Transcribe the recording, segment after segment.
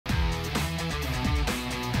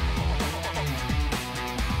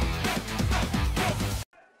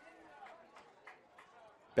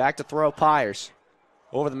Back to throw, Pyers.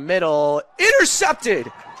 Over the middle,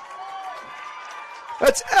 intercepted!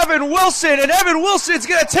 That's Evan Wilson, and Evan Wilson's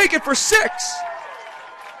going to take it for 6.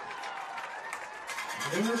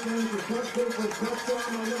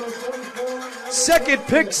 Second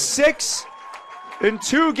pick 6 in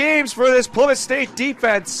 2 games for this Plymouth State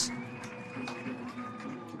defense.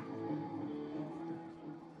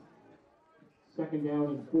 Second down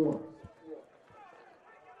and 4.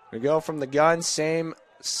 We go from the gun, same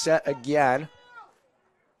set again.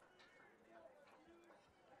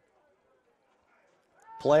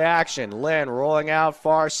 Play action. Lynn rolling out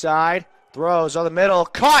far side. Throws on the middle.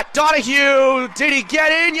 Caught. Donahue. Did he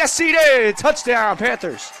get in? Yes, he did. Touchdown,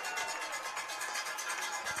 Panthers.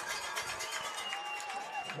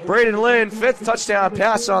 Braden Lynn, 5th touchdown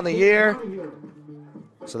pass on the year.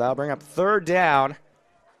 So that'll bring up 3rd down.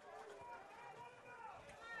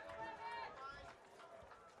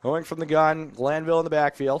 Going from the gun. Glanville in the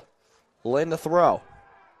backfield. Lynn to throw.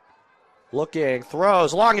 Looking,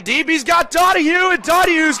 throws, long and deep. He's got Donahue, and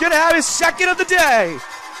Donahue's going to have his 2nd of the day.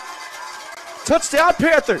 Touchdown,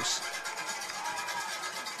 Panthers.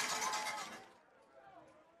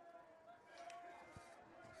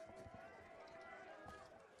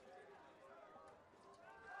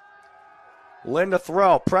 Lynn to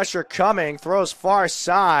throw, pressure coming, throws far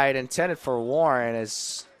side, intended for Warren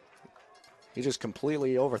as he just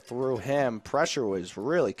completely overthrew him. Pressure was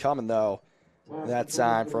really coming, though. That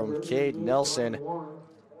time from Cade Nelson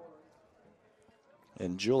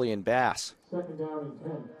and Julian Bass. Second down and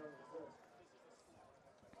 10.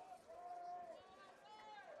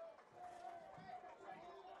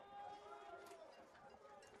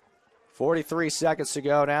 .43 seconds to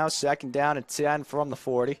go now. 2nd down and 10 from the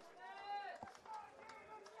 40.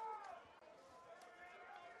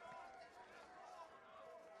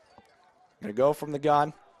 Gonna go from the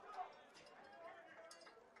gun.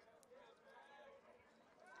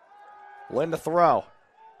 Lynn to throw.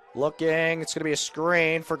 Looking, it's going to be a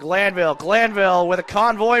screen for Glanville. Glanville with a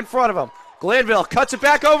convoy in front of him. Glanville cuts it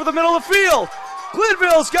back over the middle of the field.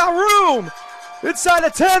 Glanville's got room. Inside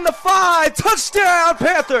the 10, the 5. Touchdown,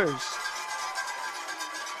 Panthers.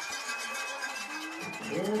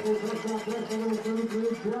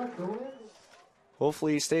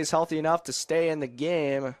 Hopefully he stays healthy enough to stay in the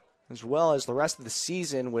game as well as the rest of the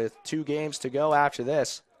season with 2 games to go after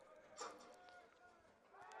this.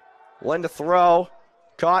 Lynn to throw.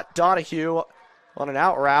 Caught Donahue on an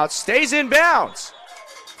out route. Stays in bounds.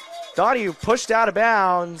 Donahue pushed out of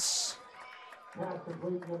bounds.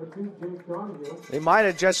 They might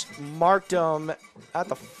have just marked him at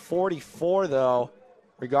the 44, though.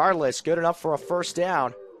 Regardless, good enough for a 1st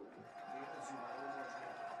down.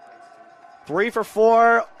 3 for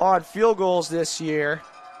 4 on field goals this year.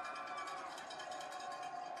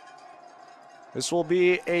 This will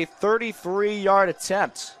be a 33-yard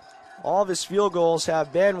attempt. All of his field goals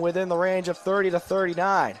have been within the range of 30 to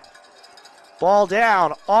 39. Ball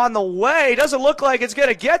down, on the way. Doesn't look like it's going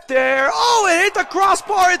to get there. Oh, it hit the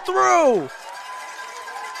crossbar and through.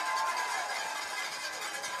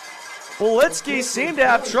 Politsky seemed to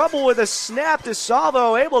have trouble with a snap.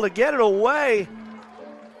 DeSalvo able to get it away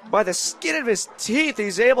by the skin of his teeth.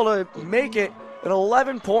 He's able to make it an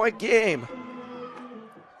 11-point game.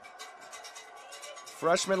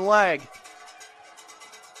 Freshman leg.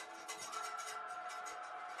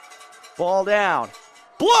 Ball down.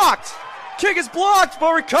 Blocked! Kick is blocked,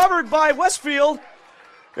 but recovered by Westfield.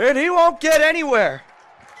 And he won't get anywhere.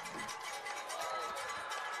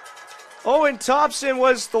 Owen Thompson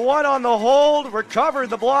was the one on the hold. Recovered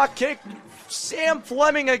the block kick. Sam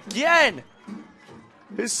Fleming again.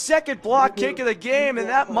 His 2nd block kick of the game, and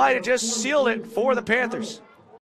that might have just sealed it for the Panthers.